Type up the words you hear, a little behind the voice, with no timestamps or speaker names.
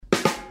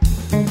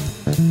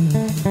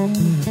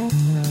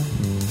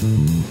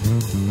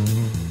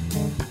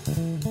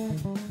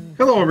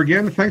Hello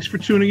again. Thanks for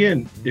tuning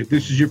in. If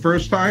this is your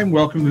first time,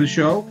 welcome to the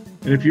show.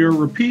 And if you're a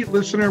repeat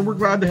listener, we're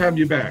glad to have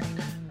you back.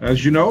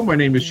 As you know, my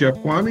name is Jeff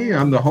Kwame.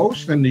 I'm the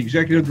host and the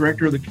executive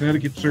director of the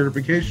Connecticut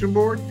Certification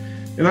Board.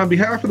 And on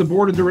behalf of the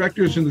board of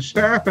directors and the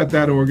staff at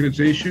that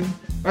organization,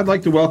 I'd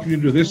like to welcome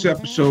you to this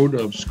episode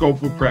of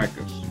Scope of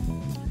Practice.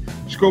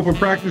 Scope of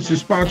Practice is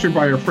sponsored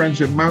by our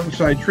friends at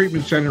Mountainside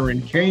Treatment Center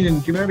in Canaan,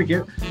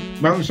 Connecticut.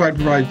 Mountainside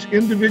provides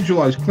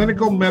individualized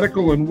clinical,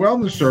 medical, and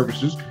wellness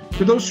services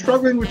to those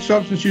struggling with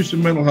substance use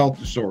and mental health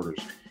disorders.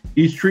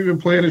 Each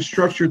treatment plan is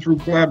structured through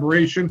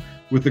collaboration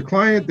with the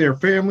client, their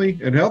family,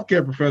 and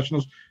healthcare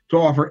professionals to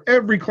offer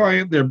every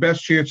client their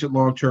best chance at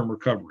long-term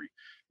recovery.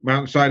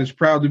 Mountainside is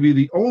proud to be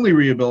the only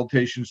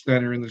rehabilitation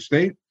center in the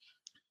state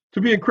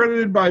to be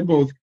accredited by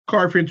both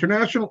CARF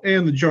International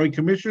and the Joint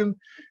Commission.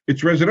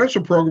 Its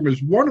residential program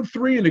is one of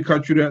three in the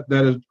country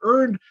that has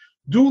earned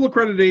dual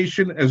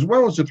accreditation, as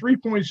well as a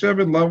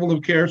 3.7 level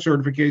of care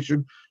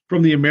certification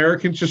from the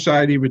American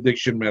Society of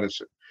Addiction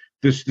Medicine.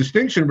 This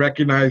distinction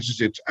recognizes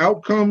its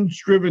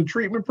outcomes-driven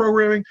treatment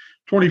programming,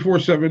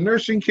 24/7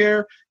 nursing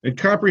care, and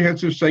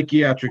comprehensive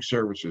psychiatric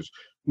services.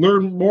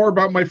 Learn more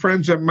about my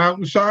friends at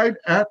Mountainside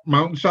at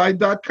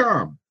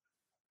mountainside.com.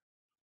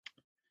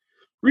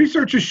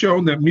 Research has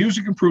shown that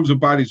music improves a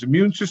body's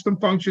immune system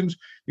functions,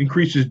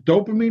 increases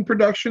dopamine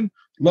production,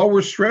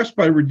 lowers stress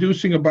by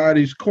reducing a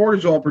body's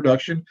cortisol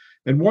production,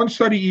 and one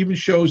study even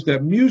shows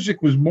that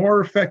music was more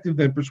effective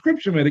than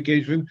prescription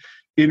medication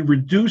in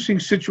reducing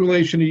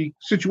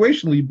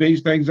situationally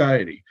based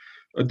anxiety.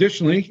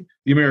 Additionally,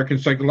 the American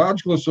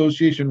Psychological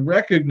Association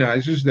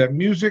recognizes that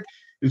music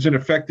is an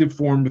effective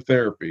form of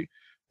therapy.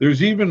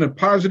 There's even a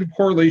positive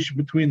correlation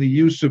between the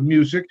use of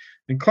music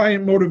and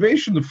client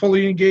motivation to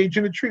fully engage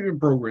in a treatment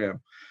program.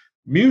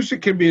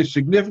 Music can be a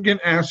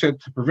significant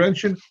asset to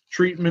prevention,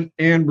 treatment,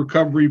 and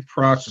recovery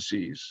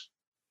processes.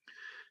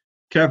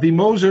 Kathy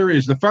Moser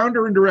is the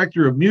founder and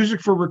director of Music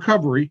for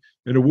Recovery,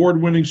 an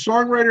award-winning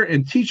songwriter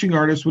and teaching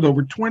artist with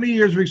over 20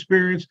 years of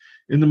experience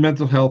in the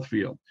mental health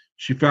field.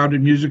 She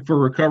founded Music for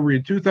Recovery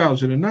in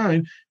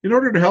 2009 in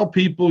order to help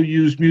people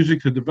use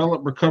music to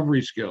develop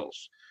recovery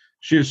skills.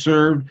 She has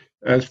served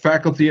as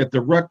faculty at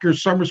the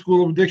Rutgers Summer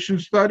School of Addiction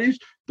Studies.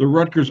 The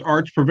Rutgers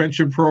Arts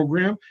Prevention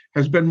Program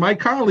has been my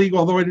colleague,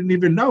 although I didn't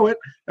even know it,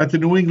 at the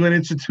New England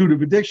Institute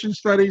of Addiction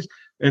Studies,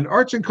 and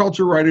arts and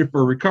culture writer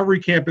for Recovery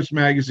Campus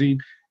magazine.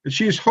 And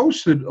she has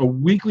hosted a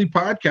weekly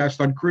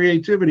podcast on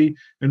creativity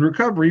and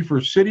recovery for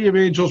City of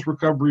Angels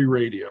Recovery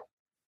Radio.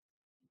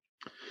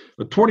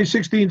 A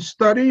 2016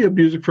 study of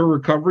Music for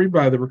Recovery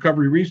by the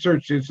Recovery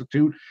Research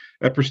Institute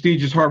at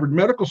prestigious Harvard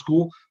Medical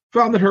School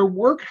found that her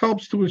work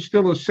helps to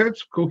instill a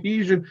sense of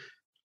cohesion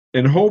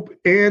and hope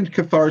and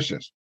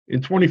catharsis.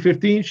 In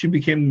 2015, she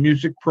became the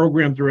music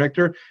program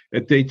director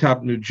at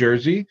Daytop, New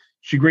Jersey.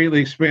 She greatly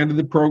expanded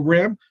the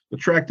program,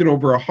 attracted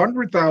over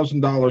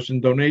 $100,000 in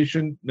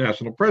donation,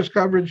 national press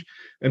coverage,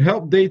 and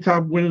helped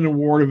Daytop win an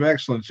award of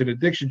excellence in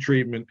addiction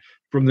treatment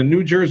from the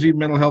New Jersey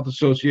Mental Health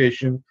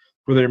Association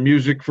for their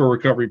Music for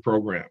Recovery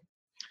program.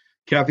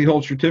 Kathy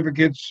holds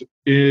certificates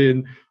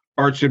in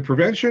arts and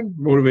prevention,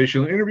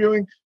 motivational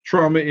interviewing,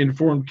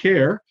 trauma-informed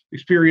care,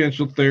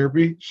 experiential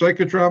therapy,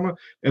 psychotrauma,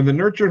 and the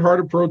Nurtured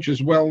Heart approach,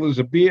 as well as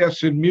a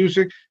BS in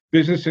music,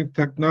 business, and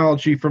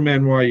technology from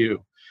NYU.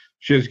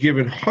 She has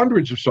given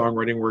hundreds of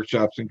songwriting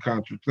workshops and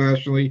concerts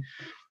nationally,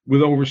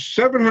 with over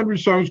 700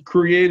 songs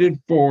created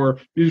for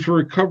Music for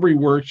Recovery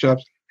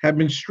workshops have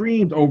been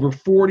streamed over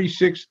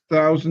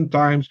 46,000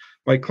 times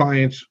by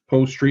clients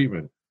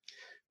post-treatment.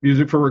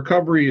 Music for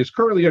Recovery is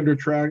currently under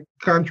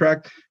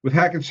contract with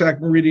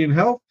Hackensack Meridian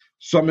Health,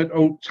 Summit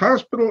Oaks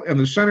Hospital, and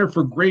the Center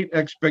for Great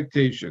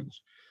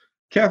Expectations.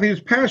 Kathy is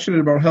passionate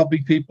about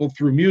helping people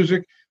through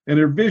music, and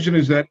her vision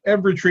is that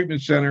every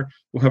treatment center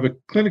will have a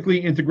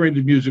clinically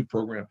integrated music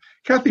program.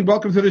 Kathy,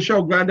 welcome to the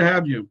show. Glad to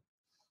have you.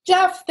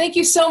 Jeff, thank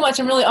you so much.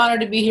 I'm really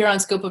honored to be here on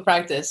Scope of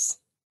Practice.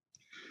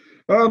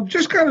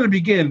 Just kind of to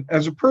begin,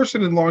 as a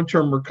person in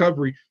long-term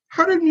recovery,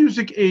 how did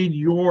music aid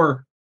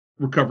your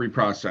recovery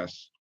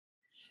process?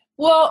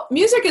 Well,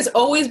 music has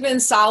always been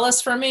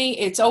solace for me.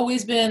 It's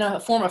always been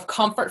a form of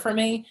comfort for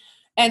me.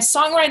 And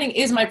songwriting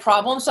is my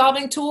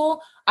problem-solving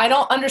tool. I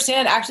don't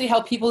understand actually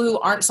how people who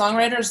aren't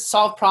songwriters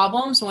solve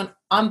problems. When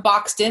I'm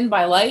boxed in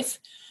by life,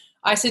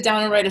 I sit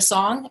down and write a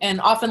song. And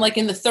often, like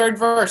in the third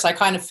verse, I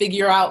kind of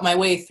figure out my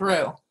way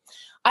through.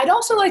 I'd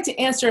also like to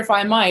answer, if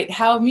I might,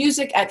 how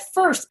music at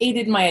first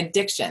aided my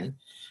addiction.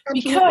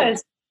 Absolutely.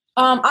 Because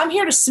I'm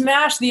here to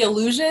smash the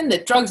illusion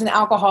that drugs and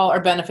alcohol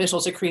are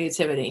beneficial to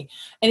creativity.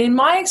 And in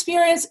my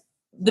experience,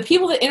 the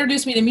people that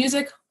introduced me to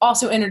music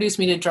also introduced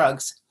me to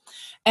drugs.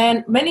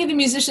 And many of the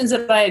musicians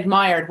that I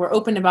admired were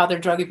open about their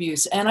drug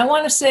abuse. And I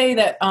want to say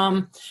that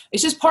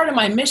it's just part of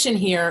my mission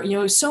here. You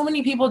know, so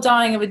many people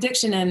dying of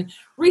addiction, and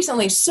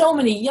recently so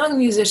many young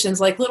musicians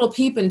like Little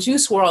Peep and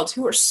Juice WRLD,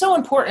 who are so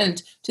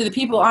important to the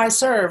people I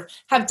serve,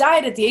 have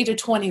died at the age of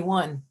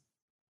 21.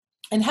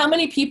 And how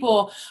many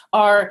people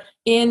are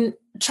in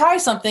try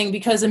something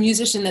because a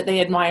musician that they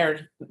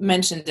admired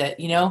mentioned it,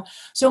 you know?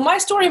 So my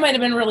story might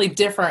have been really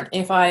different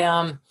if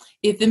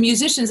the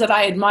musicians that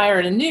I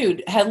admired and knew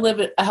had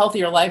lived a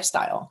healthier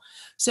lifestyle.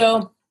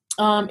 So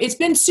it's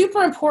been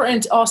super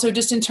important also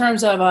just in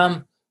terms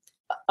of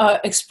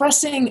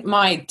expressing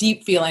my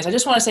deep feelings. I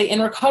just want to say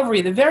in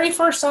recovery, the very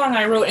first song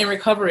I wrote in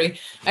recovery,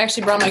 I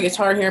actually brought my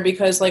guitar here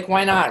because like,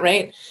 why not,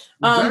 right?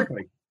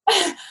 Exactly.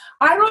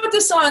 I wrote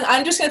this song.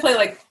 I'm just going to play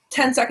like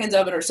 10 seconds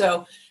of it or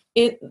so.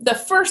 The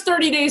first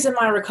 30 days of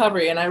my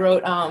recovery, and I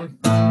wrote, I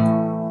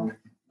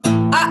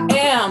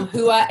am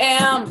who I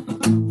am,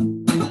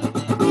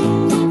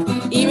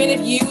 even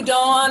if you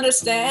don't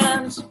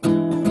understand.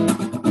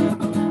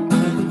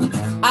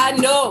 I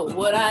know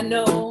what I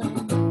know,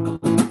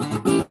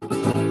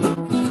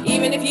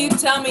 even if you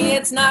tell me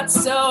it's not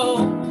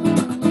so.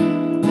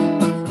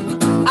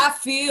 I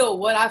feel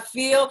what I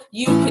feel.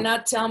 You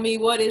cannot tell me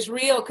what is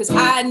real, because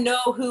I know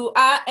who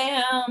I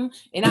am,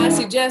 and I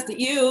suggest that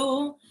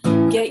you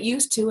get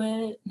used to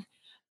it.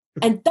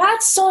 And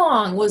that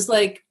song was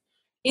like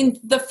in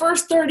the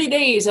first 30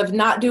 days of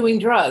not doing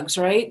drugs,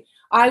 right?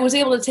 I was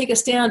able to take a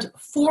stand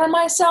for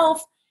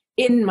myself,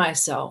 in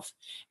myself.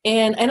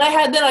 And I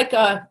had then like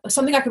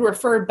something I could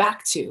refer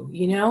back to,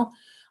 you know?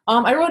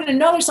 I wrote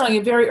another song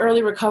in very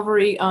early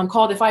recovery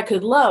called If I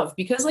Could Love,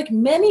 because like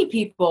many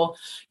people,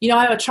 you know,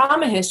 I have a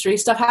trauma history.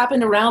 Stuff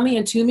happened around me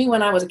and to me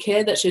when I was a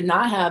kid that should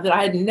not have, that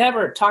I had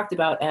never talked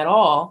about at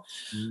all.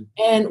 Mm.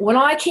 And when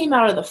I came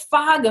out of the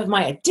fog of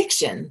my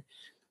addiction,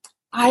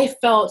 I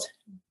felt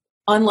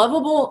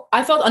unlovable.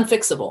 I felt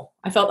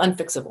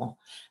unfixable.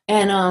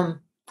 And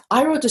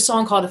I wrote this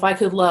song called If I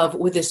Could Love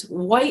with this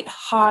white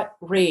hot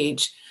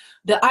rage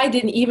that I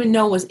didn't even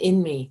know was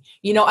in me.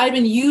 You know, I've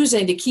been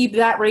using to keep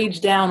that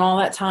rage down all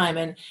that time.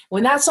 And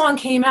when that song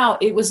came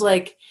out, it was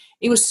like,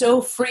 it was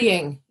so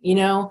freeing, you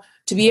know,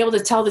 to be able to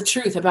tell the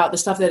truth about the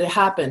stuff that had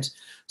happened.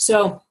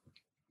 So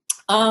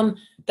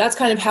that's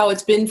kind of how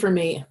it's been for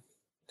me.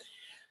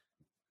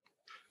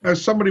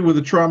 As somebody with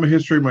a trauma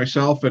history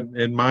myself,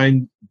 and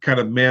mine kind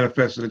of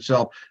manifested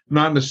itself,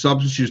 not in a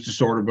substance use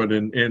disorder, but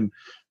in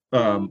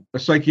a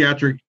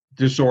psychiatric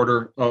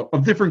disorder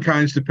of different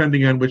kinds,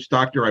 depending on which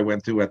doctor I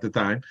went to at the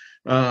time.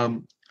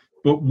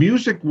 But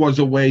music was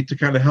a way to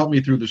kind of help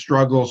me through the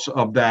struggles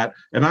of that.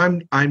 And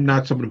I'm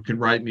not someone who can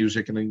write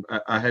music, and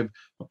I have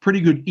a pretty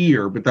good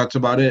ear, but that's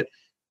about it.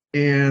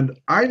 And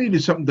I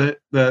needed something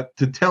that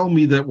to tell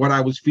me that what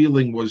I was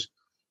feeling was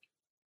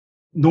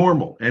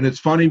normal. And it's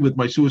funny, with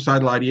my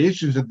suicidal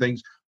ideations and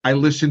things, I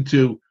listened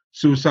to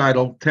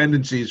Suicidal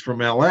Tendencies from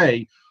LA,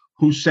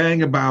 who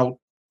sang about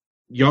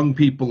young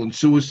people and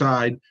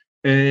suicide.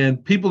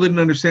 And people didn't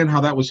understand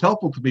how that was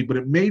helpful to me, but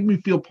it made me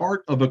feel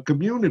part of a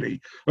community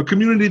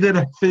that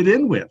I fit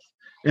in with.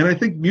 And I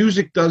think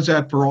music does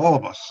that for all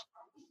of us.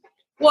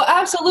 Well,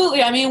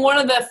 absolutely. I mean, one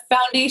of the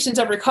foundations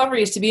of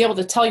recovery is to be able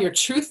to tell your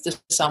truth to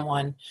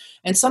someone.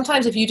 And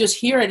sometimes if you just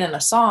hear it in a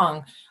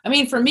song, I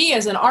mean, for me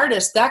as an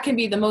artist, that can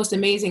be the most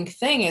amazing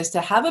thing, is to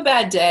have a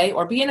bad day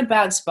or be in a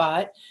bad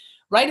spot,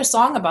 write a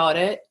song about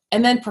it,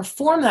 and then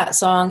perform that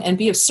song and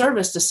be of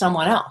service to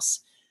someone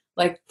else.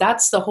 Like,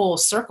 that's the whole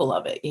circle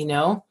of it, you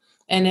know?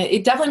 And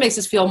it definitely makes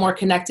us feel more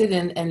connected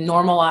and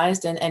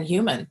normalized and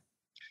human.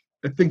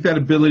 I think that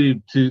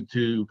ability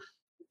to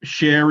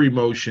share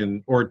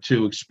emotion or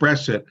to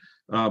express it,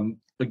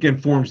 again,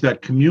 forms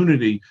that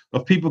community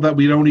of people that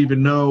we don't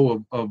even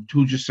know, of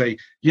who just say,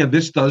 yeah,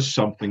 this does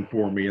something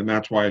for me, and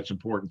that's why it's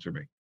important to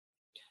me.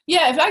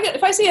 Yeah,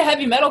 if I see a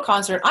heavy metal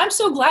concert, I'm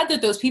so glad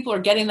that those people are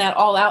getting that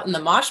all out in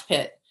the mosh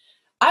pit.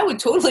 I would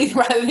totally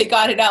rather they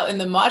got it out in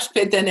the mosh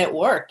pit than at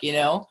work, you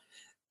know?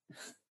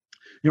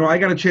 You know, I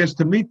got a chance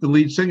to meet the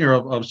lead singer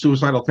of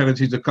Suicidal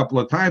Tendencies a couple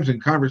of times in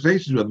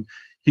conversations with him.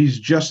 He's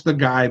just the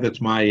guy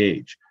that's my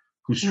age,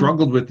 who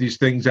struggled with these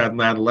things as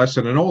an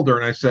adolescent and older.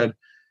 And I said,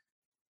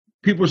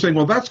 people are saying,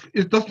 well,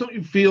 don't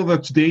you feel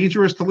that's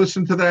dangerous to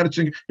listen to that?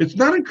 It's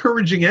not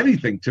encouraging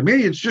anything to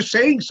me. It's just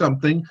saying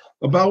something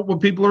about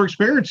what people are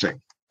experiencing.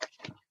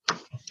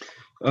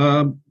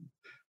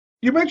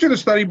 You mentioned a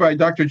study by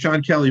Dr.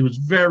 John Kelly, who's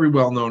very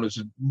well known as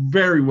a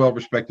very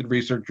well-respected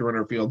researcher in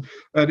our field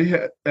at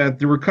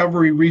the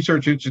Recovery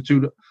Research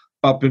Institute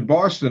up in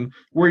Boston,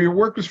 where your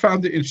work was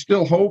found to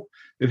instill hope.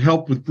 It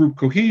helped with group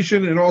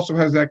cohesion and also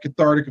has that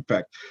cathartic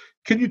effect.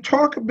 Can you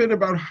talk a bit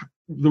about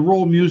the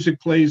role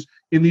music plays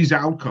in these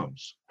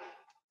outcomes?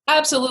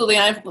 Absolutely.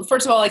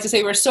 First of all, I'd like to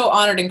say we're so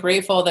honored and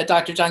grateful that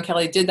Dr. John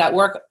Kelly did that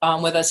work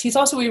with us. He's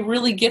also a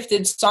really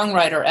gifted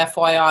songwriter,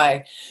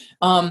 FYI.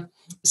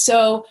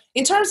 So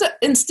in terms of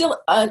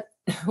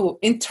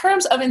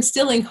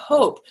instilling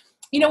hope,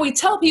 you know, we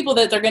tell people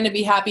that they're going to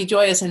be happy,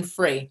 joyous, and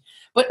free.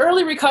 But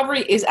early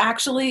recovery is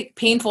actually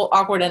painful,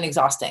 awkward, and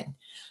exhausting.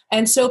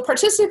 And so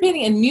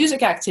participating in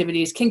music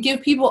activities can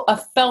give people a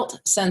felt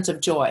sense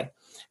of joy.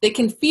 They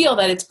can feel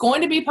that it's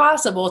going to be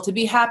possible to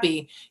be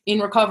happy in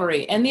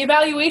recovery. And the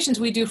evaluations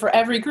we do for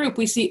every group,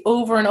 we see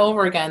over and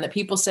over again that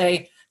people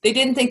say they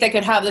didn't think they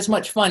could have this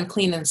much fun,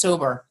 clean, and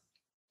sober.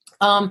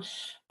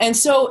 And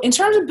so in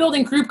terms of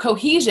building group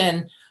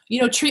cohesion,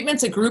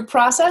 Treatment's a group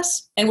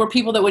process, and we're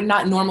people that would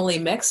not normally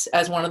mix,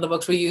 as one of the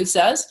books we use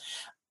says.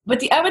 But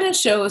the evidence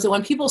shows that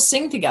when people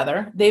sing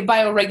together, they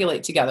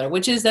bioregulate together,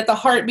 which is that the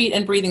heartbeat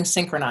and breathing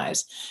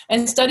synchronize.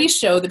 And studies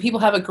show that people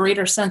have a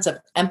greater sense of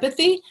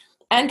empathy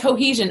and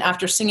cohesion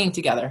after singing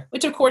together,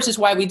 which of course is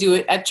why we do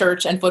it at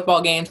church and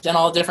football games and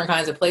all different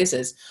kinds of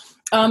places.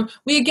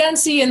 We again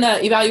see in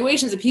the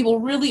evaluations that people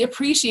really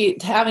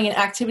appreciate having an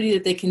activity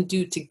that they can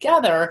do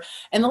together.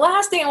 And the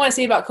last thing I want to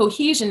say about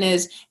cohesion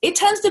is it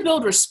tends to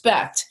build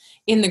respect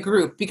in the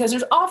group because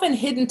there's often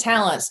hidden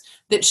talents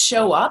that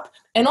show up.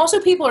 And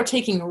also people are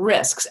taking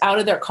risks out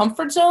of their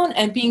comfort zone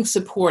and being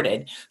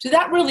supported. So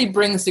that really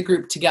brings the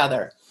group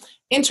together.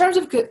 In terms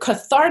of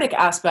cathartic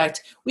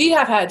aspect, we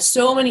have had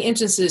so many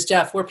instances,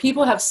 Jeff, where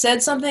people have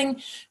said something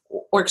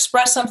or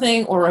expressed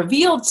something or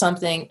revealed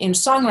something in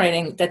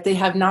songwriting that they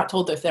have not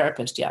told their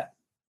therapist yet.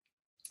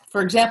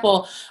 For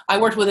example, I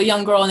worked with a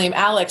young girl named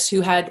Alex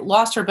who had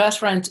lost her best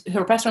friend.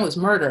 Her best friend was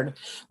murdered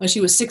when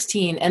she was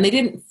 16, and they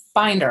didn't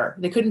find her.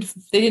 They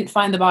didn't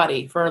find the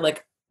body for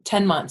like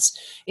 10 months.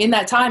 In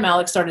that time,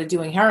 Alex started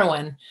doing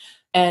heroin.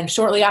 And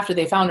shortly after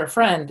they found her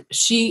friend,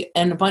 she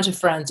and a bunch of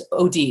friends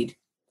OD'd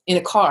in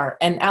a car.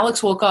 And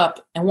Alex woke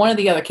up and one of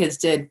the other kids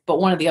did, but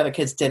one of the other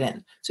kids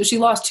didn't. So she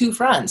lost 2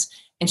 friends.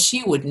 And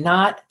she would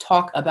not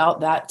talk about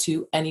that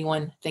to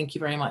anyone. Thank you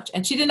very much.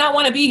 And she did not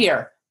want to be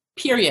here,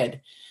 period.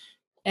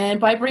 And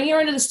by bringing her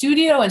into the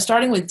studio and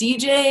starting with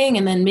DJing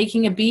and then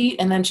making a beat,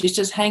 and then she's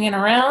just hanging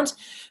around,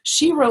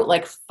 she wrote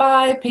like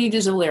 5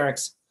 pages of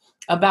lyrics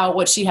about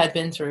what she had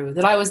been through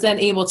that I was then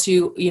able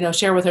to,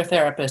 share with her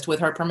therapist with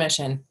her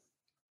permission.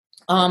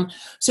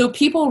 So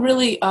people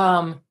really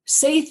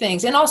say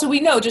things. And also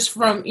we know just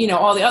from,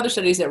 all the other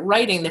studies that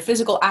writing, the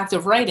physical act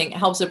of writing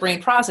helps the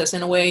brain process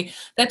in a way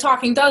that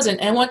talking doesn't.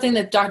 And one thing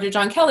that Dr.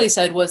 John Kelly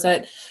said was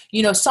that,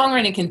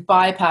 songwriting can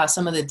bypass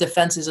some of the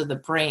defenses of the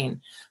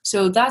brain.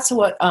 So that's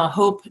what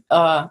hope,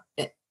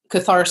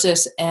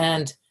 catharsis,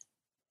 and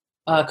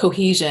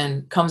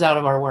cohesion comes out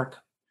of our work.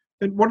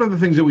 And one of the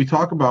things that we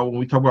talk about when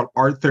we talk about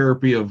art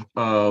therapy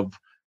of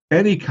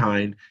any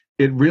kind,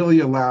 it really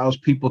allows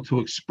people to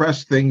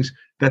express things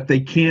that they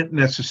can't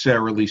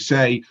necessarily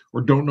say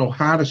or don't know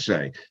how to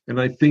say. And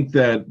I think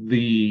that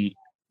the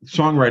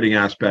songwriting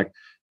aspect,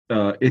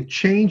 it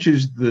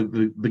changes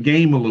the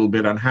game a little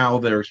bit on how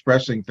they're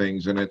expressing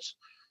things. And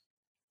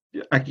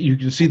you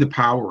can see the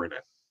power in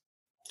it.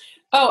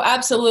 Oh,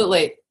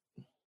 absolutely.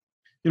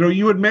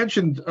 You had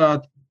mentioned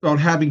about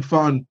having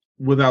fun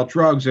without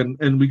drugs.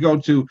 And we go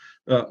to,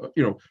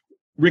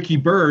 Ricky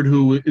Byrd,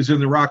 who is in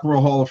the Rock and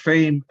Roll Hall of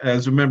Fame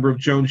as a member of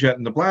Joan Jett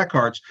and the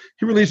Blackhearts.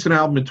 He released an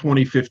album in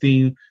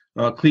 2015,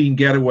 Clean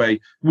Getaway,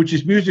 which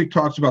his music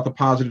talks about the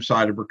positive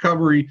side of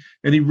recovery.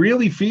 And he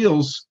really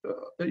feels,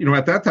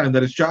 at that time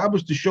that his job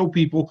was to show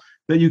people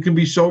that you can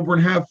be sober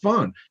and have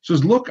fun.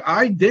 Says, look,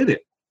 I did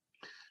it.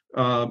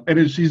 And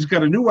he's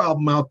got a new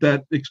album out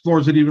that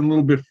explores it even a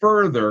little bit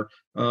further.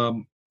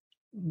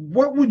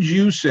 What would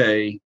you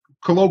say,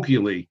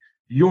 colloquially,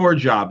 your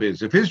job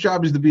is? If his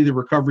job is to be the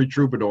recovery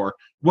troubadour,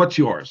 what's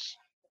yours?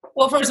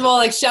 Well, first of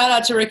all, shout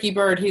out to Ricky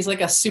Byrd. He's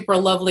like a super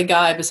lovely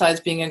guy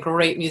besides being a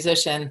great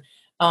musician.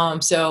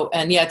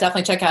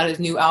 Definitely check out his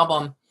new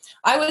album.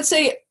 I would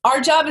say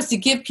our job is to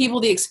give people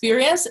the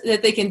experience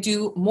that they can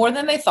do more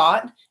than they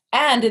thought,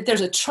 and that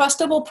there's a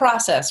trustable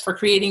process for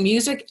creating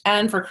music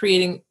and for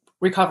creating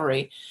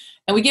recovery.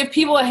 And we give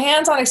people a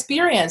hands-on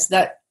experience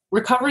that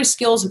recovery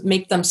skills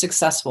make them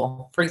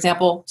successful. For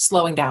example,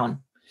 slowing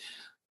down.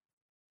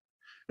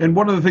 And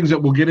one of the things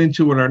that we'll get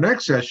into in our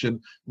next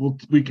session,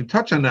 we can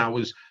touch on now,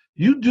 is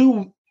you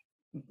do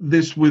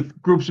this with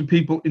groups of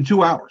people in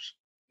 2 hours.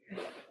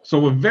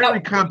 So a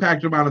very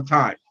compact amount of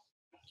time.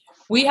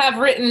 We have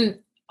written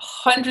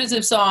hundreds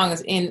of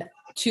songs in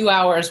 2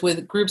 hours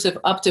with groups of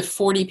up to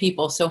 40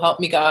 people. So help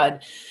me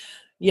God.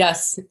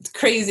 Yes, it's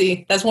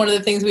crazy. That's one of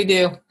the things we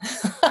do.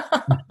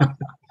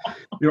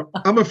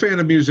 I'm a fan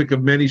of music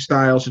of many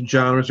styles and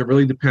genres. It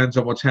really depends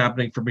on what's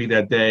happening for me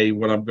that day,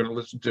 what I'm going to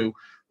listen to.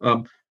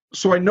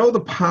 So I know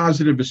the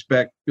positive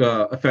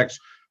effects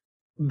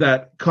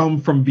that come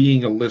from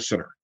being a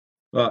listener,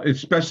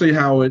 especially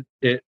how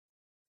it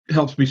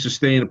helps me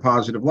sustain a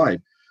positive life.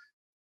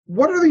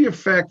 What are the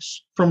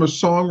effects from a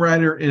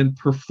songwriter and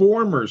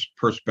performer's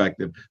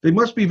perspective? They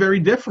must be very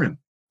different.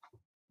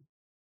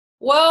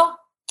 Well,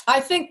 I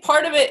think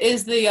part of it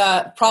is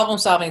the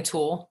problem-solving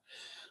tool.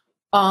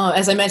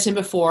 As I mentioned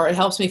before, it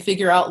helps me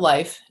figure out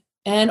life.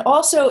 And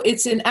also,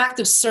 it's an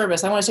act of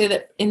service. I want to say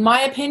that, in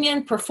my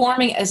opinion,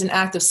 performing is an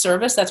act of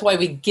service. That's why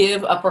we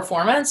give a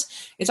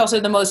performance. It's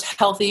also the most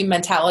healthy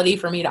mentality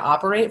for me to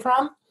operate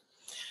from.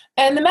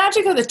 And the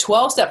magic of the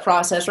 12-step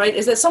process, right,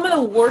 is that some of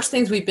the worst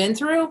things we've been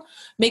through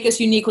make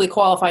us uniquely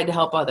qualified to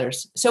help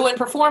others. So in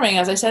performing,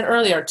 as I said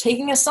earlier,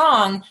 taking a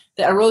song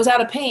that arose out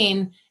of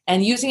pain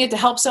and using it to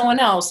help someone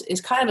else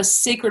is kind of a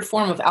sacred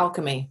form of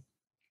alchemy.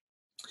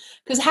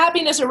 Because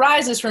happiness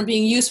arises from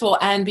being useful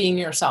and being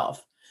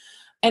yourself.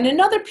 And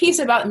another piece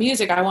about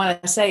music I want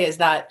to say is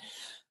that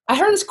I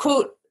heard this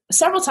quote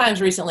several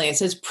times recently. It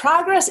says,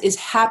 progress is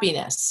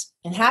happiness.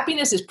 and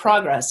happiness is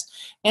progress.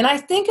 And I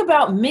think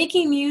about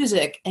making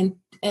music and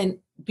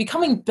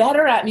becoming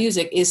better at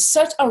music is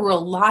such a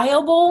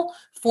reliable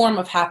form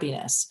of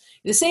happiness.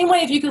 The same way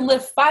if you can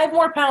lift 5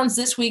 more pounds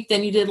this week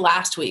than you did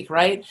last week,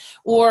 right?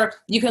 Or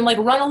you can like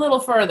run a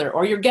little further,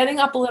 or you're getting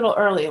up a little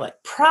early.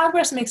 Like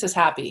progress makes us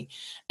happy.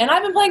 And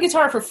I've been playing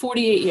guitar for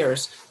 48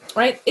 years,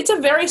 right? It's a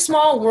very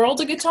small world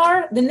of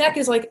guitar. The neck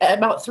is like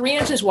about 3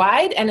 inches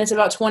wide and it's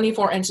about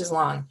 24 inches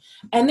long.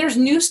 And there's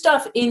new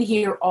stuff in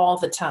here all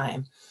the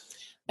time.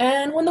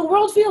 And when the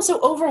world feels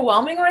so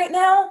overwhelming right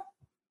now,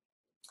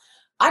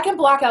 I can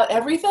block out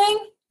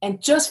everything and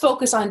just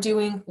focus on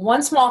doing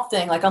one small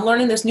thing. Like I'm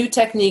learning this new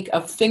technique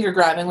of finger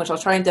grabbing, which I'll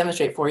try and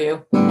demonstrate for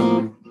you.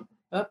 Oh.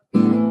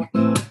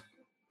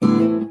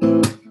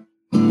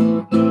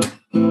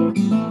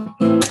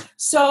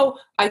 So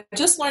I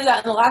just learned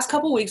that in the last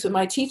couple of weeks with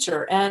my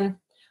teacher. And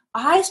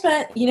I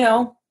spent,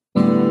 and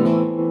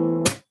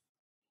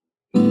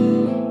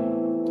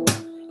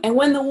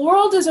when the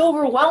world is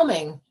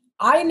overwhelming,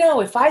 I know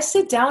if I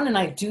sit down and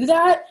I do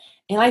that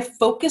and I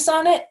focus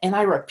on it and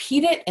I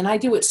repeat it and I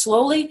do it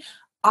slowly,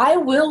 I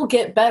will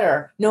get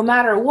better no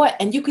matter what.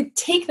 And you could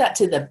take that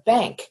to the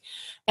bank.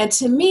 And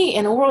to me,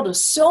 in a world of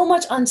so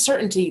much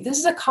uncertainty, this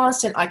is a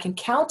constant I can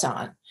count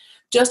on.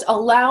 Just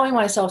allowing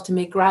myself to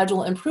make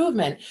gradual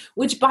improvement,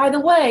 which, by the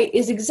way,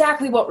 is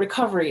exactly what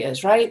recovery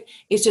is, right?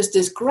 It's just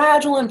this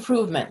gradual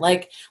improvement.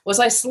 Like, was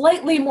I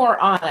slightly more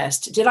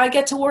honest? Did I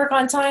get to work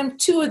on time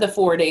 2 of the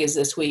 4 days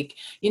this week?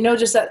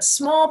 Just that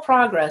small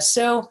progress.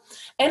 So,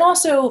 and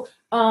also,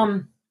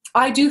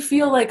 I do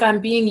feel like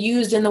I'm being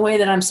used in the way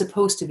that I'm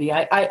supposed to be.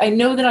 I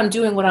know that I'm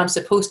doing what I'm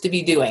supposed to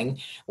be doing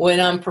when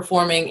I'm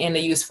performing in a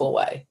useful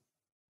way.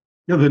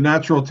 The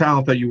natural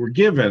talent that you were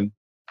given,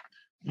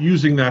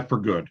 using that for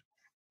good.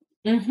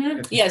 Mm-hmm.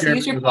 Yes,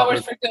 use your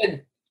powers for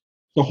good.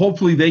 So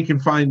hopefully they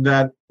can find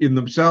that in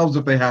themselves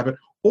if they have it,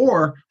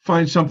 or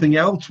find something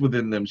else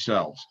within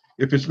themselves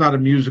if it's not a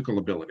musical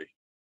ability.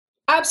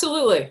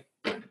 Absolutely.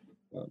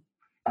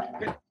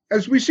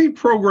 As we see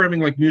programming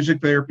like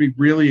music therapy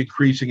really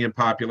increasing in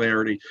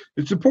popularity,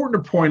 it's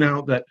important to point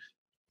out that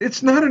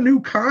it's not a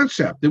new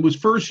concept. It was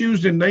first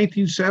used in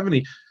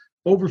 1970,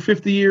 over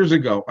 50 years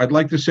ago. I'd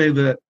like to say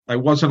that I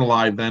wasn't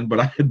alive then, but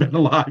I had been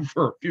alive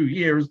for a few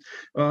years.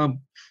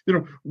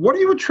 What do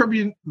you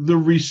attribute the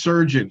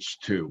resurgence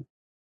to?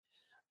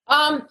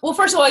 Well,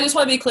 first of all, I just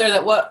want to be clear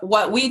that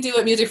what we do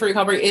at Music for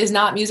Recovery is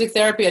not music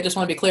therapy. I just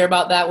want to be clear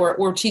about that.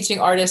 We're teaching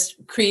artists,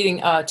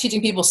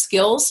 teaching people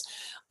skills.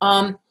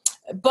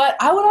 But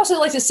I would also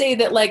like to say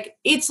that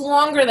it's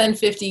longer than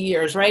 50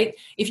 years, right?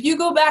 If you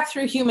go back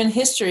through human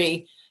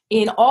history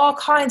in all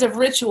kinds of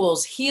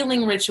rituals,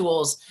 healing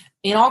rituals,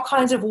 in all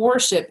kinds of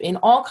worship, in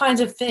all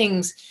kinds of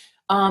things,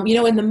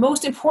 in the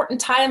most important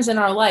times in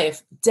our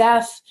life,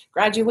 death,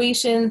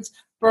 graduations,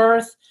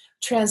 birth,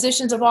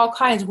 transitions of all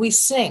kinds, we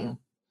sing,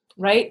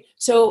 right?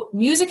 So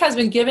music has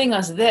been giving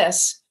us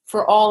this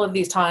for all of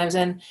these times.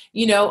 And,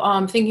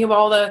 thinking of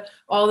all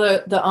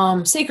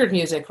the sacred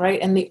music, right?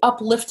 And the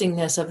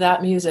upliftingness of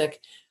that music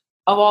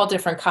of all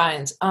different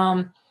kinds.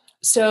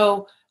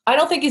 So I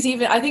don't think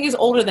I think it's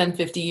older than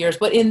 50 years,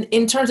 but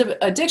in terms of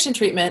addiction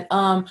treatment,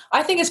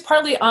 I think it's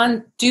partly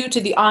due to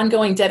the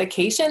ongoing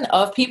dedication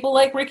of people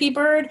like Ricky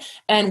Byrd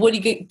and Woody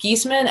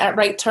Giesman at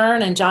Right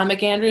Turn and John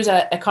McAndrews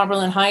at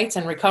Cumberland Heights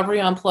and Recovery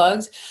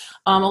Unplugged.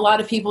 A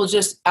lot of people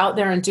just out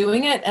there and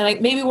doing it.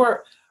 And maybe we're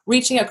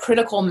reaching a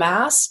critical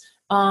mass.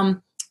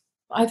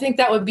 I think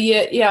that would be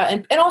it. Yeah.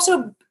 And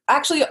also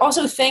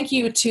thank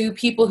you to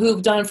people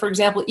who've done, for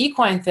example,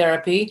 equine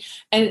therapy,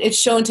 and it's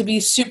shown to be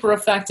super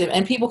effective,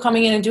 and people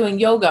coming in and doing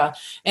yoga,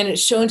 and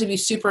it's shown to be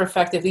super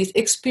effective. These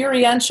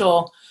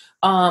experiential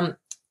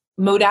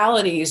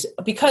modalities,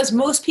 because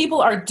most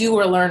people are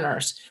doer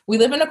learners. We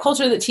live in a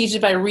culture that teaches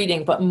by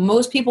reading, but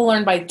most people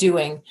learn by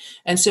doing.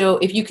 And so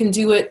if you can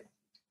do it,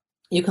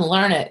 you can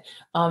learn it.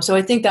 So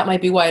I think that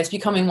might be why it's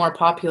becoming more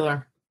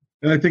popular.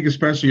 And I think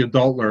especially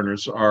adult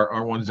learners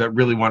are ones that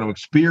really want to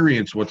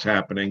experience what's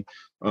happening.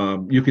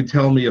 You can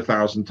tell me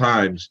 1,000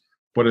 times,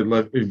 but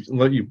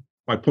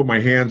I put my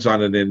hands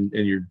on it and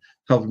you're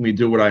helping me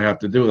do what I have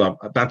to do.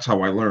 That's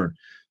how I learn.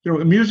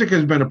 Music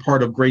has been a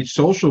part of great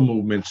social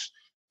movements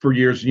for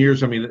years and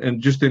years. I mean,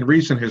 and just in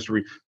recent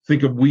history,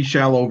 think of We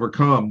Shall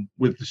Overcome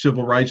with the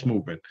civil rights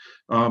movement.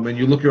 And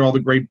you look at all the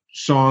great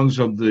songs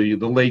of the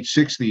late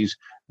 60s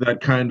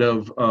that kind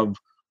of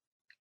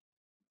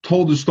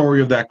told the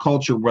story of that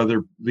culture,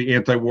 whether the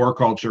anti-war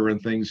culture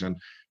and things,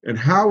 and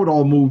how it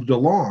all moved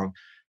along.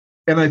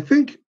 And I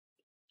think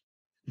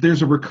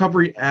there's a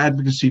recovery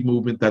advocacy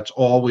movement that's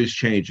always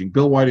changing.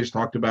 Bill White has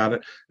talked about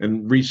it,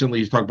 and recently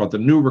he's talked about the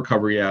new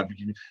recovery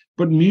advocacy.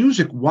 But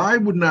music, why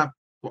would not,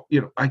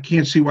 I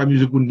can't see why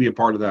music wouldn't be a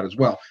part of that as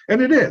well.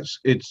 And it is.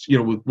 It's,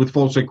 with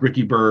folks like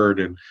Ricky Byrd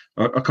and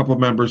a couple of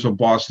members of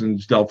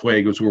Boston's Del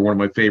Fuegos, who were one of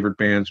my favorite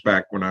bands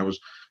back when I was a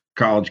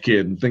college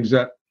kid, and things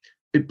that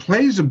it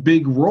plays a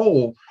big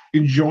role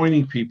in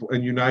joining people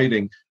and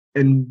uniting,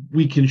 and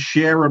we can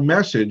share a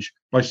message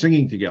by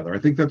singing together. I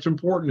think that's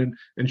important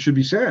and should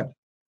be said.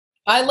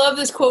 I love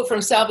this quote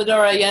from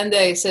Salvador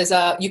Allende. It says,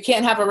 "You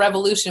can't have a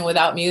revolution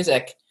without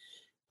music."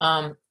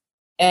 Um,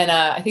 and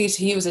I think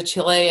he was a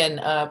Chilean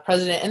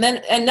president.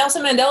 And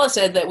Nelson Mandela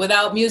said that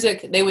without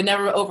music, they would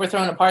never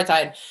overthrow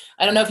apartheid.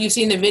 I don't know if you've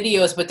seen the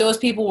videos, but those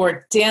people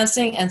were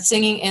dancing and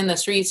singing in the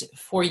streets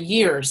for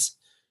years.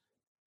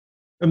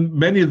 And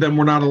many of them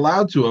were not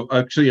allowed to.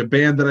 Actually, a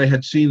band that I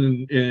had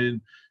seen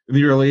in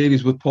the early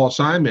 '80s with Paul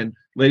Simon,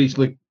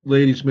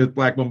 Ladysmith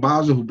Black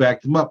Mambazo, who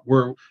backed them up,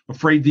 were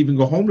afraid to even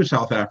go home to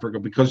South Africa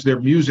because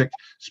their music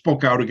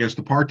spoke out against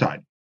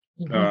apartheid.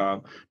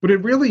 Mm-hmm. But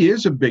it really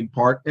is a big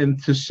part.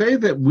 And to say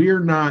that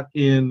we're not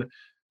in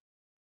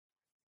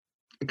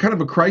kind of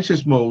a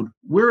crisis mode,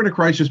 we're in a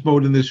crisis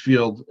mode in this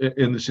field,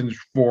 in this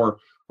industry, for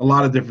a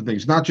lot of different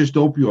things, not just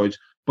opioids,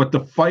 but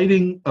the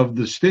fighting of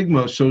the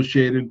stigma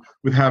associated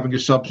with having a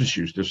substance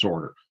use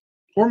disorder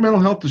or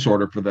mental health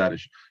disorder for that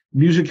issue.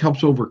 Music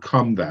helps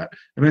overcome that.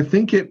 And I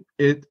think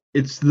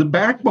it's the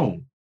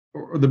backbone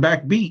or the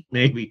backbeat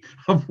maybe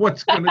of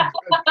what's going to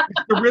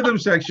the rhythm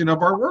section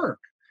of our work.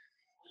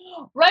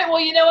 Right. Well,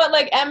 you know what,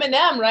 like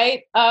Eminem,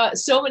 right?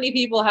 So many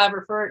people have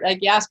referred, like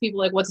you ask people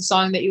like, what's a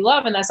song that you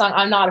love? And that song,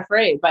 I'm Not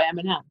Afraid by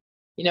Eminem,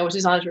 which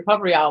is on his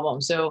recovery album.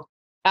 So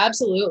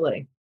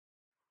absolutely.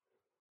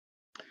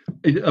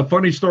 A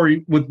funny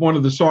story with one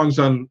of the songs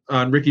on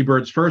Ricky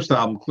Byrd's first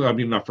album, I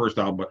mean, not first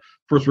album, but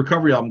first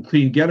recovery album,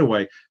 Clean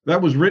Getaway,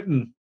 that was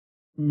written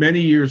many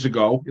years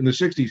ago in the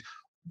 60s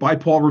by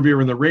Paul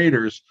Revere and the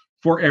Raiders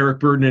for Eric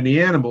Burdon and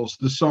the Animals.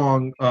 The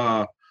song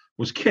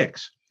was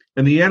Kicks.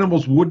 And the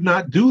Animals would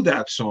not do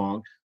that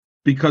song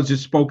because it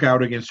spoke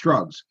out against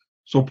drugs.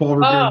 So Paul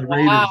Revere and the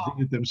Raiders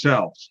did it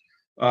themselves.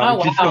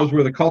 It just shows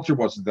where the culture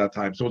was at that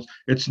time. So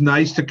it's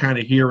nice to kind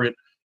of hear it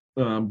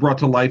brought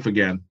to life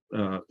again.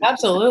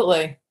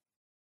 Absolutely.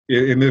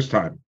 In this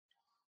time.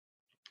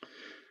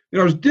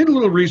 I did a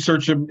little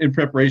research in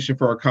preparation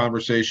for our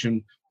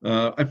conversation.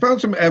 I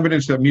found some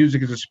evidence that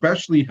music is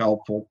especially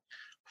helpful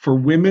for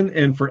women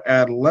and for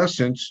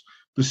adolescents,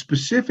 the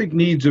specific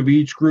needs of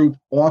each group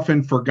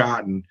often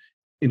forgotten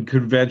in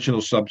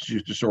conventional substance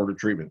use disorder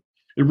treatment.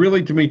 It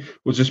really, to me,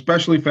 was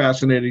especially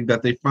fascinating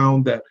that they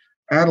found that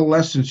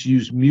adolescents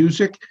use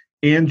music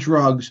and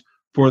drugs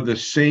for the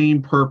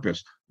same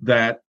purpose,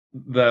 that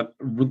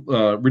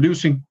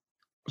reducing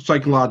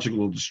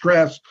psychological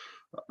distress.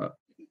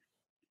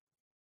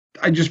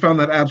 I just found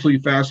that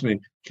absolutely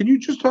fascinating. Can you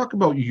just talk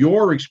about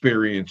your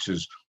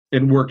experiences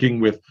in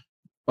working with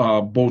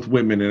both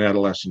women and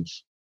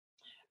adolescents?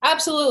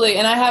 Absolutely.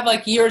 And I have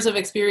like years of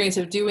experience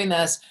of doing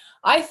this.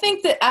 I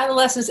think that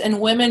adolescents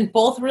and women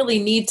both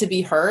really need to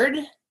be heard.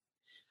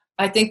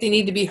 I think they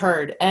need to be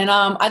heard. And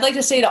I'd like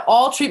to say to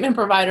all treatment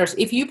providers,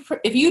 if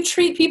you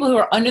treat people who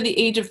are under the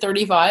age of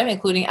 35,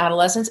 including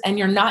adolescents, and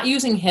you're not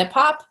using hip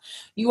hop,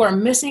 you are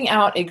missing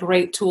out a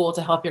great tool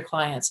to help your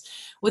clients.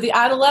 With the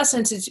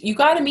adolescents, you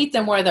got to meet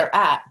them where they're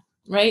at,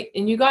 right?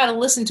 And you got to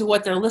listen to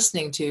what they're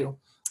listening to.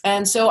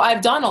 And so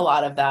I've done a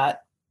lot of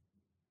that.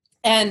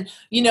 And,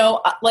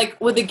 like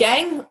with the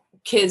gang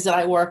kids that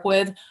I work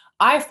with,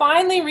 I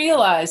finally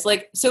realized,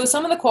 so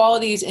some of the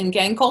qualities in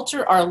gang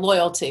culture are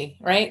loyalty,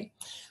 right?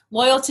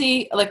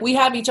 Loyalty, like we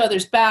have each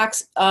other's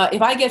backs.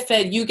 If I get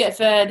fed, you get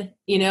fed,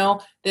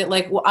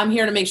 that I'm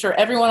here to make sure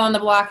everyone on the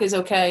block is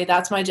okay.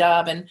 That's my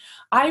job. And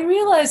I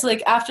realized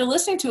after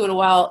listening to it a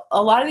while,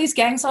 a lot of these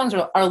gang songs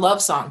are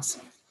love songs.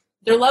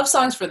 They're love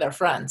songs for their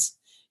friends,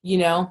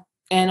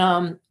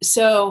 And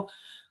so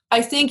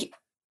I think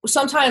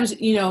sometimes,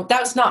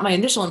 that's not my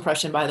initial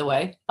impression, by the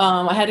way.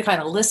 I had to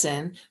kind of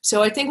listen.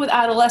 So I think with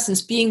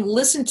adolescents, being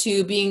listened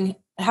to,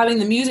 having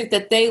the music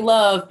that they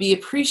love be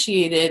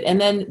appreciated, and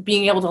then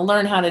being able to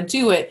learn how to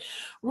do it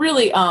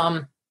really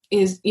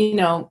is,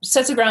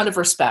 sets a ground of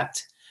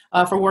respect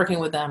for working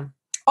with them.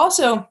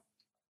 Also,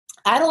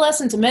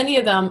 adolescents, many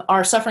of them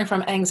are suffering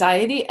from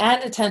anxiety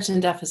and attention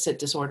deficit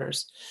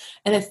disorders.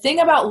 And the thing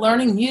about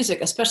learning music,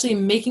 especially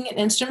making an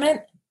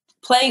instrument,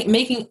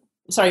 making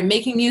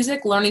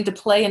music, learning to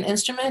play an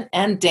instrument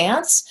and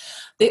dance,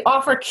 they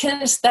offer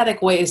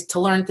kinesthetic ways to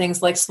learn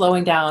things like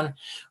slowing down,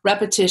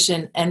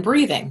 repetition, and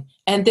breathing.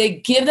 And they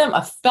give them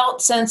a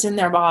felt sense in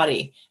their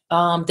body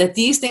that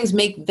these things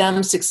make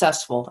them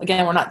successful.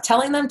 Again, we're not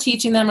telling them,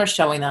 teaching them, or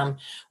showing them.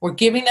 We're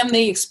giving them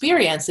the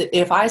experience that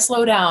if I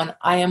slow down,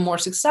 I am more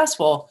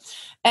successful.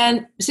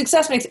 And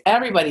success makes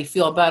everybody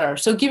feel better.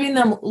 So giving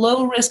them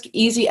low-risk,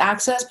 easy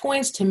access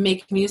points to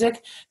make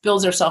music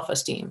builds their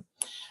self-esteem.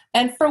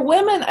 And for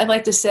women, I'd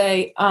like to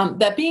say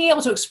that being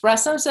able to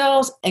express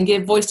themselves and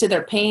give voice to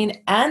their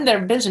pain and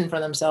their vision for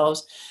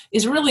themselves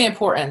is really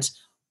important.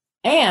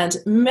 And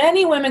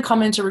many women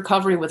come into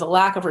recovery with a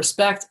lack of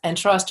respect and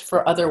trust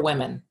for other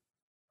women.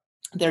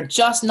 They're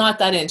just not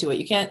that into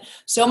it.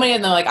 So many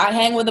of them are like, I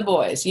hang with the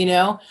boys,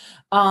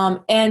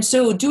 And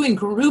so doing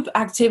group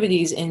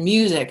activities in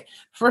music,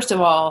 first of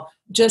all,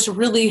 just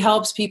really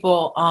helps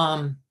people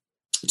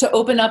to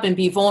open up and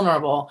be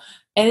vulnerable.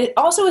 And it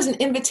also is an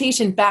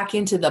invitation back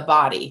into the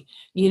body,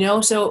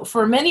 So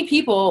for many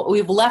people,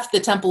 we've left the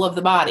temple of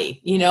the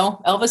body,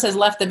 Elvis has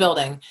left the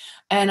building.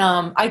 And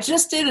I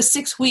just did a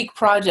 6-week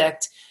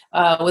project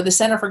with the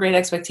Center for Great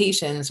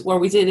Expectations, where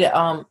we did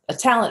a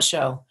talent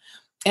show.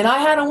 And I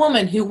had a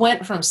woman who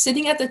went from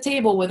sitting at the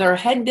table with her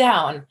head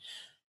down,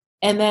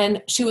 and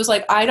then she was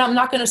like, I'm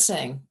not going to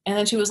sing. And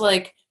then she was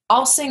like,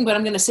 I'll sing, but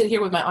I'm going to sit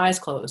here with my eyes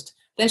closed.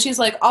 Then she's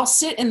like, I'll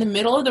sit in the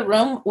middle of the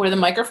room where the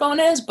microphone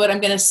is, but I'm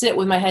going to sit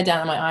with my head down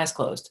and my eyes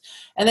closed.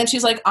 And then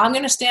she's like, I'm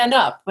going to stand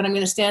up, but I'm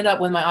going to stand up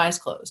with my eyes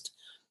closed.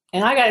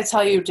 And I got to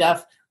tell you,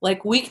 Jeff,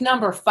 like week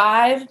number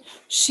 5,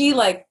 she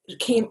like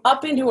came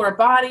up into her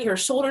body, her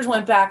shoulders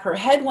went back, her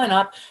head went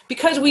up,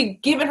 because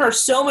we'd given her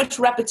so much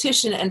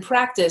repetition and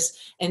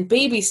practice and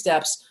baby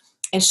steps.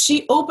 And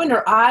she opened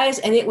her eyes,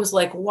 and it was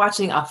like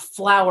watching a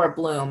flower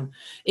bloom.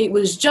 It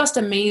was just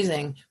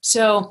amazing.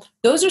 So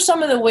those are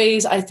some of the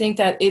ways I think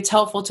that it's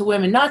helpful to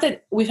women. Not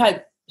that we've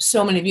had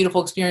so many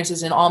beautiful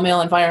experiences in all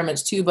male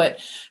environments too, but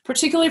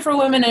particularly for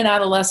women and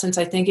adolescents,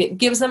 I think it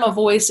gives them a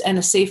voice and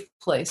a safe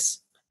place.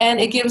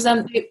 And it gives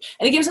them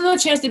a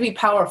chance to be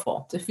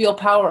powerful, to feel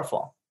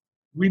powerful.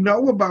 We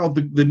know about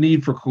the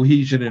need for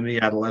cohesion in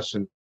the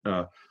adolescent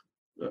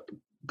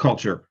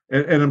culture,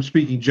 and I'm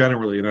speaking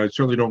generally, and I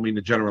certainly don't mean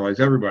to generalize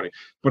everybody,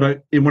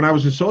 but when I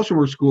was in social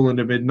work school in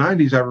the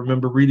mid-90s, I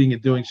remember reading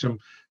and doing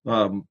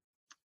some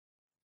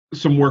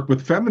work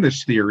with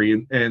feminist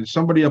theory, and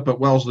somebody up at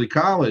Wellesley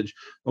College,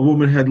 a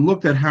woman had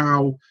looked at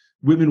how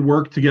women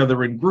work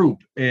together in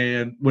group,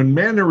 and when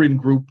men are in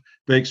group,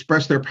 they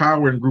express their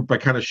power in group by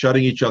kind of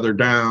shutting each other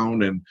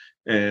down,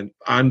 and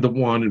I'm the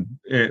one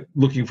and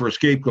looking for a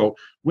scapegoat.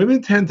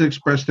 Women tend to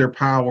express their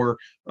power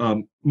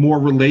more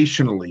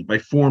relationally, by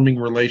forming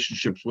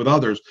relationships with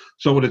others,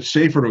 so that it's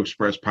safer to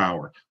express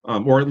power,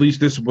 or at least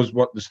this was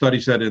what the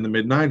study said in the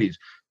mid-90s.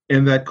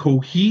 And that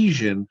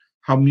cohesion,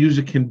 how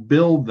music can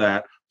build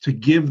that to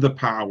give the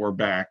power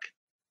back,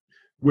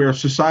 where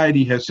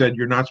society has said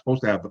you're not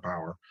supposed to have the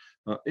power,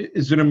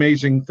 is an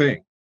amazing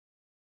thing.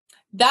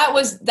 That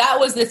was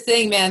the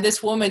thing, man.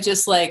 This woman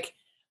just like,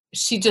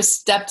 she just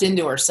stepped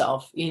into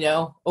herself,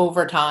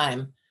 over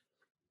time.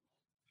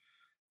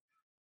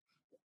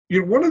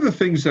 One of the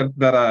things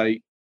that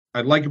I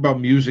like about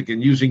music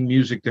and using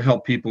music to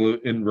help people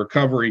in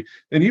recovery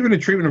and even in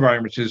treatment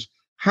environments is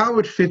how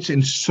it fits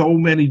in so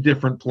many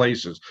different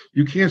places.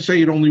 You can't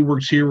say it only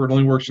works here or it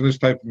only works in this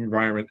type of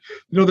environment.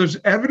 There's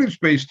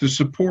evidence-based to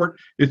support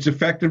its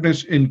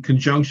effectiveness in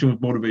conjunction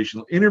with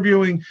motivational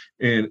interviewing,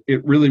 and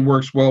it really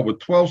works well with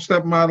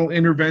 12-step model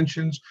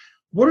interventions.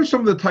 What are some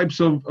of the types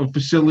of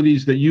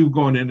facilities that you've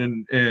gone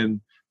in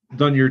and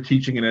done your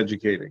teaching and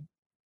educating?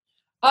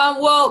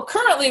 Well,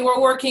 currently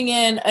we're working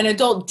in an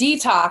adult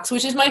detox,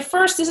 which is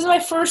this is my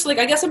first,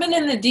 I guess I've been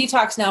in the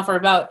detox now for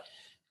about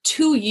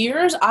 2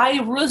 years. I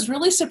was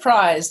really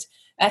surprised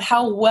at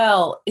how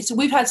well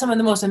we've had some of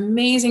the most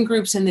amazing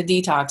groups in the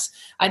detox.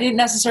 I didn't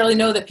necessarily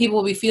know that people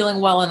would be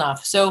feeling well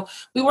enough. So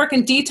we work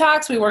in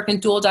detox, we work in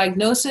dual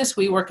diagnosis,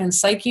 we work in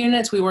psych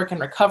units, we work in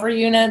recovery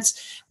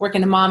units, work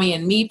in a mommy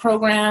and me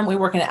program, we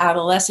work in an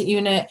adolescent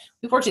unit,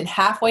 we've worked in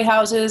halfway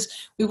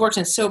houses, we've worked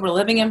in sober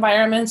living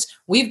environments,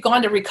 we've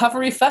gone to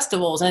recovery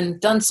festivals and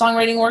done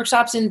songwriting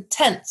workshops in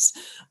tents.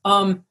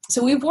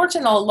 So we've worked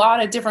in a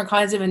lot of different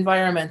kinds of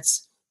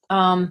environments.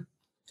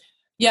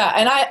 Yeah,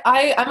 and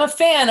I'm a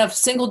fan of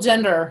single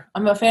gender.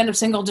 I'm a fan of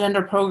single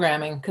gender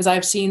programming because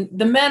I've seen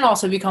the men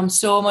also become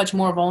so much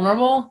more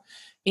vulnerable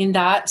in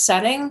that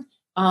setting,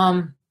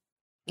 in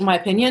my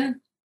opinion.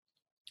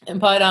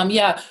 But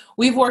yeah,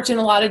 we've worked in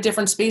a lot of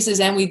different spaces,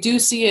 and we do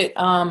see it.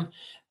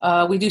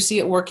 We do see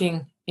it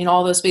working in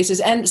all those spaces.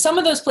 And some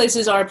of those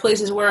places are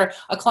places where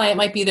a client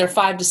might be there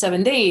 5 to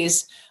 7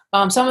 days.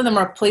 Some of them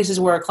are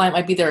places where a client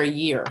might be there a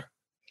year.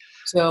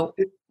 So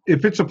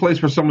if it's a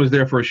place where someone's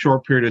there for a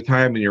short period of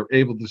time and you're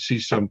able to see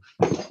some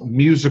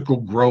musical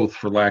growth,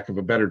 for lack of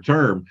a better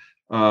term,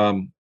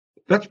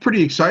 that's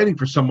pretty exciting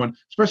for someone,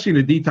 especially in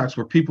a detox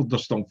where people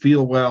just don't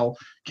feel well,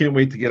 can't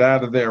wait to get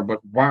out of there.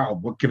 But wow,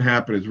 what can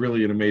happen is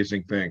really an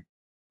amazing thing.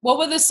 Well,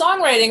 with the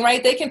songwriting,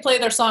 right, they can play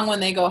their song when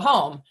they go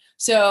home.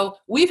 So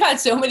we've had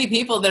so many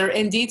people that are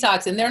in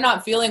detox and they're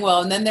not feeling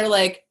well. And then they're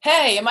like,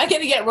 hey, am I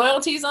going to get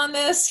royalties on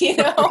this? I'm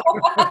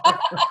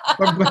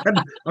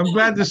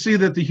glad to see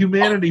that the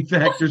humanity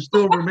factor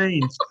still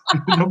remains,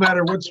 no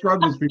matter what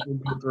struggles people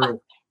go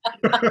through.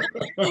 But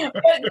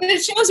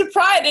it shows a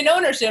pride and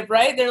ownership,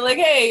 right? They're like,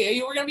 hey,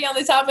 we're going to be on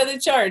the top of the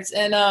charts.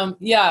 And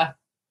yeah.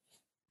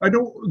 I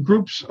know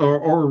groups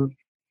or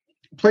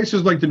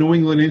places like the New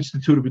England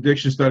Institute of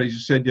Addiction Studies, you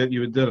said that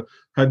you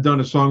had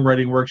done a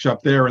songwriting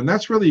workshop there, and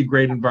that's really a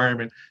great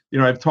environment.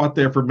 I've taught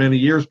there for many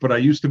years, but I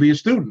used to be a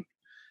student.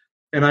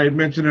 And I had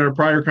mentioned in our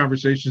prior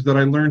conversations that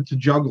I learned to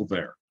juggle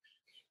there.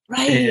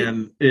 Right.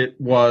 And it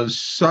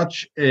was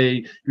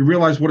you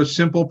realize what a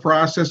simple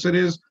process it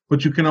is,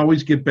 but you can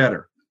always get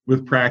better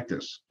with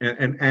practice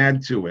and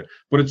add to it.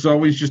 But it's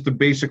always just a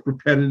basic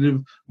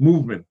repetitive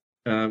movement.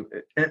 To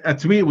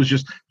me,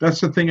 that's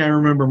the thing I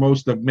remember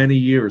most of many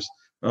years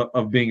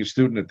of being a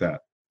student at that.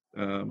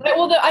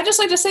 Well, I just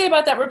like to say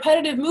about that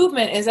repetitive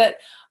movement is that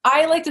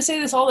I like to say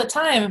this all the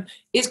time,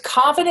 is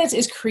confidence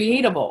is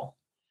creatable.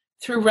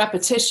 through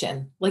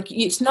repetition. Like,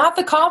 it's not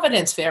the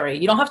confidence fairy.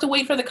 You don't have to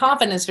wait for the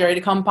confidence fairy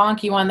to come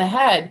bonk you on the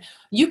head.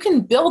 You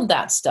can build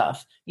that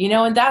stuff,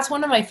 and that's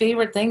one of my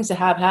favorite things to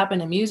have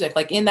happen in music.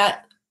 Like in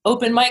that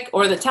open mic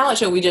or the talent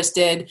show we just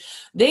did,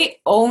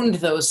 they owned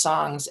those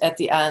songs at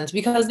the end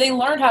because they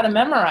learned how to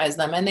memorize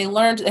them, and they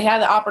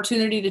had the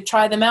opportunity to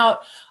try them out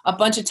a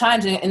bunch of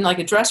times in like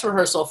a dress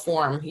rehearsal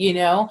form,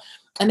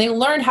 and they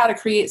learned how to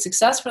create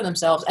success for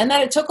themselves. And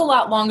then it took a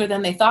lot longer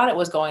than they thought it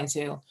was going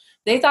to.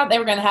 They thought they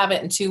were going to have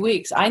it in 2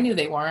 weeks. I knew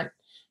they weren't.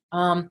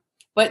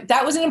 But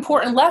that was an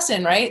important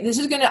lesson, right?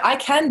 I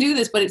can do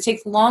this, but it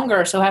takes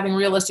longer. So having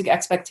realistic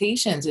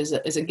expectations is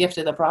a gift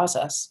of the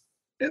process.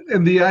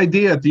 And the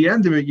idea at the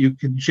end of it, you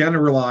can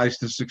generalize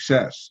to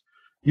success.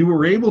 You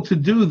were able to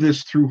do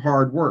this through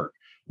hard work.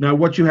 Now,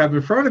 what you have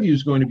in front of you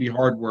is going to be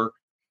hard work,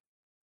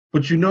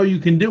 but you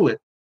can do it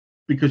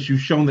because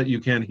you've shown that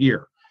you can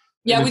here.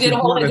 Yeah, we did a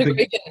whole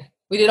integration.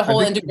 We did a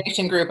whole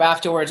integration group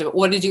afterwards.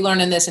 What did you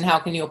learn in this, and how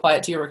can you apply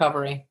it to your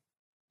recovery?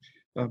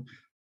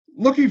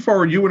 Looking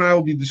forward, you and I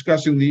will be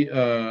discussing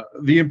the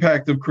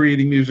impact of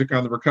creating music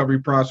on the recovery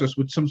process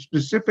with some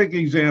specific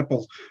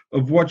examples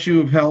of what you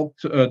have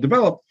helped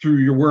develop through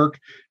your work.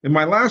 And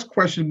my last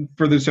question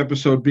for this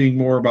episode being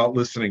more about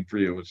listening for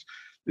you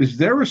is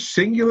there a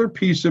singular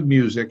piece of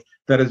music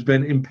that has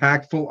been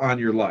impactful on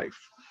your life?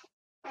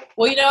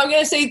 Well, I'm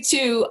going to say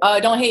two,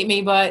 don't hate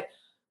me, but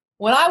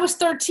when I was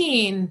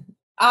 13,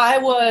 I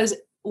was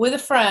with a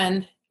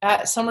friend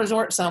at some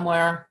resort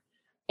somewhere,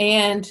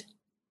 and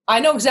I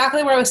know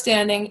exactly where I was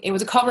standing. It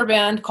was a cover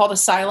band called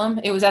Asylum.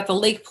 It was at the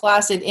Lake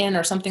Placid Inn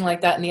or something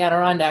like that in the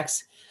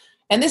Adirondacks.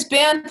 And this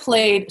band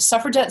played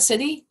Suffragette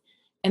City,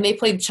 and they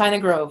played China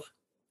Grove.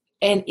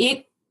 And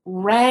it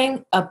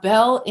rang a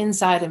bell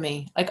inside of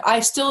me. Like,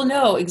 I still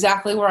know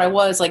exactly where I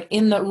was, like,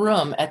 in the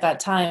room at that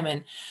time.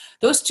 And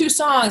those two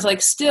songs,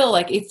 like, still,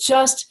 like, it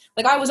just,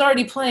 like, I was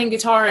already playing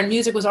guitar and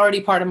music was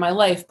already part of my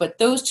life. But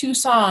those two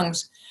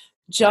songs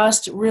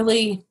just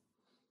really,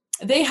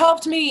 they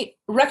helped me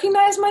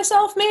recognize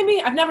myself,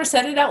 maybe. I've never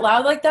said it out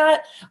loud like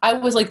that. I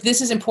was like,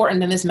 this is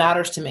important and this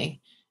matters to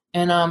me.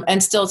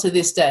 And still to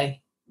this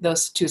day,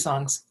 those two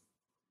songs.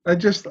 I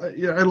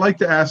like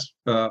to ask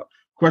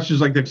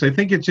questions like that because I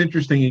think it's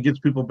interesting. It gets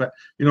people back,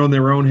 in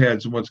their own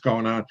heads and what's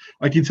going on.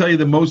 I can tell you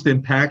the most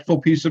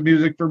impactful piece of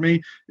music for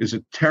me is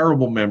a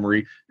terrible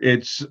memory.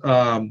 It's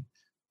a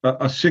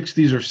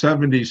 60s or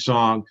 70s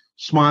song,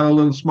 Smile a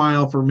Little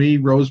Smile for Me,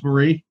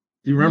 Rosemary.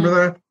 Do you remember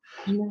that?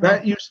 Yeah.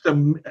 That used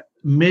to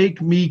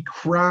make me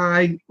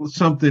cry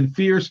something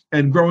fierce.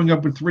 And growing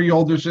up with three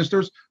older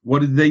sisters, what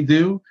did they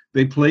do?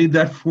 They played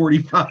that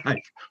 45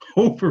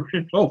 over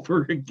and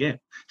over again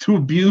to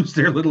abuse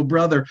their little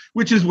brother,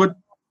 which is what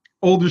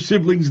older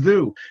siblings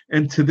do.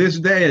 And to this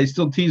day, I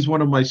still tease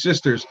one of my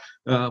sisters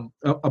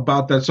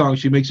about that song.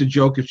 She makes a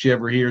joke if she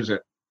ever hears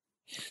it.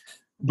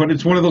 But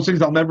it's one of those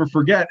things I'll never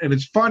forget. And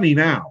it's funny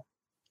now.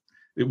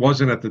 It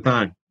wasn't at the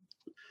time.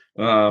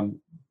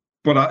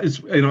 But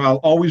I'll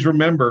always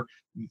remember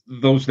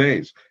those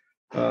days.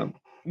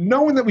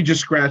 Knowing that we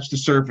just scratched the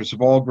surface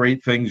of all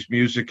great things,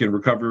 music and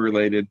recovery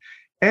related,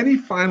 any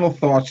final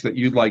thoughts that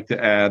you'd like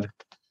to add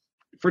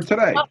for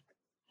today?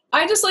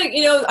 I just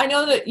I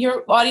know that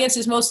your audience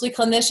is mostly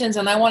clinicians,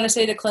 and I want to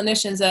say to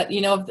clinicians that,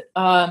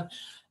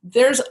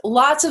 there's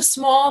lots of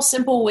small,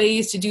 simple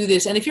ways to do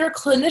this. And if you're a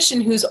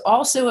clinician who's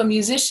also a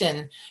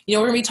musician, we're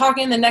going to be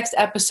talking in the next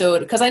episode,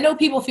 because I know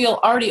people feel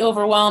already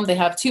overwhelmed. They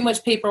have too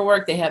much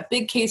paperwork. They have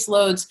big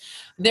caseloads.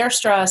 They're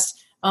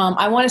stressed.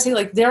 I want to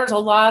say, there's a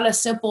lot of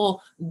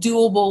simple,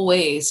 doable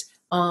ways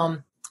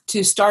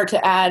to start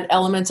to add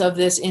elements of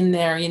this in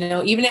there,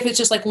 even if it's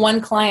just like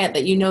one client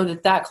that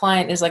that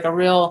client is like a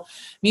real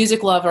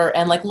music lover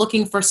and like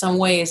looking for some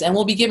ways. And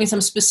we'll be giving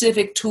some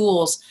specific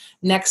tools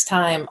next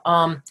time.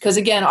 Because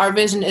again, our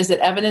vision is that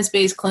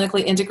evidence-based,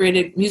 clinically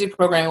integrated music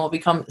programming will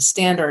become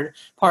standard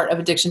part of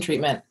addiction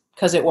treatment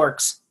because it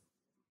works.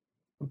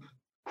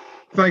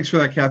 Thanks for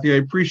that, Kathy. I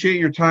appreciate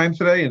your time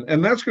today.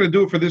 And that's going to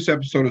do it for this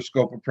episode of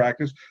Scope of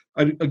Practice.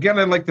 I'd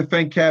like to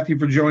thank Kathy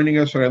for joining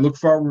us, and I look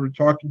forward to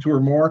talking to her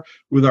more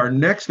with our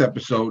next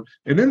episode.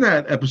 And in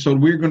that episode,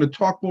 we're going to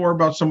talk more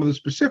about some of the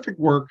specific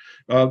work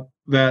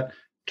that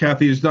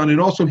Kathy has done,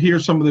 and also hear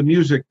some of the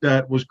music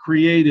that was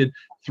created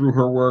through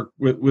her work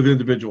with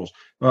individuals.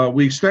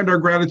 We extend our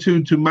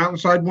gratitude to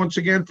Mountainside once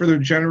again for their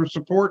generous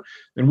support.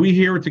 And we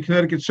here at the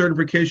Connecticut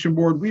Certification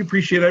Board, we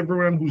appreciate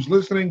everyone who's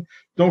listening.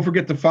 Don't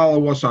forget to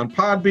follow us on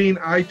Podbean,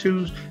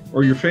 iTunes,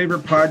 or your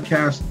favorite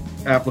podcast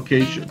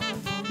application.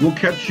 We'll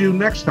catch you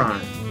next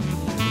time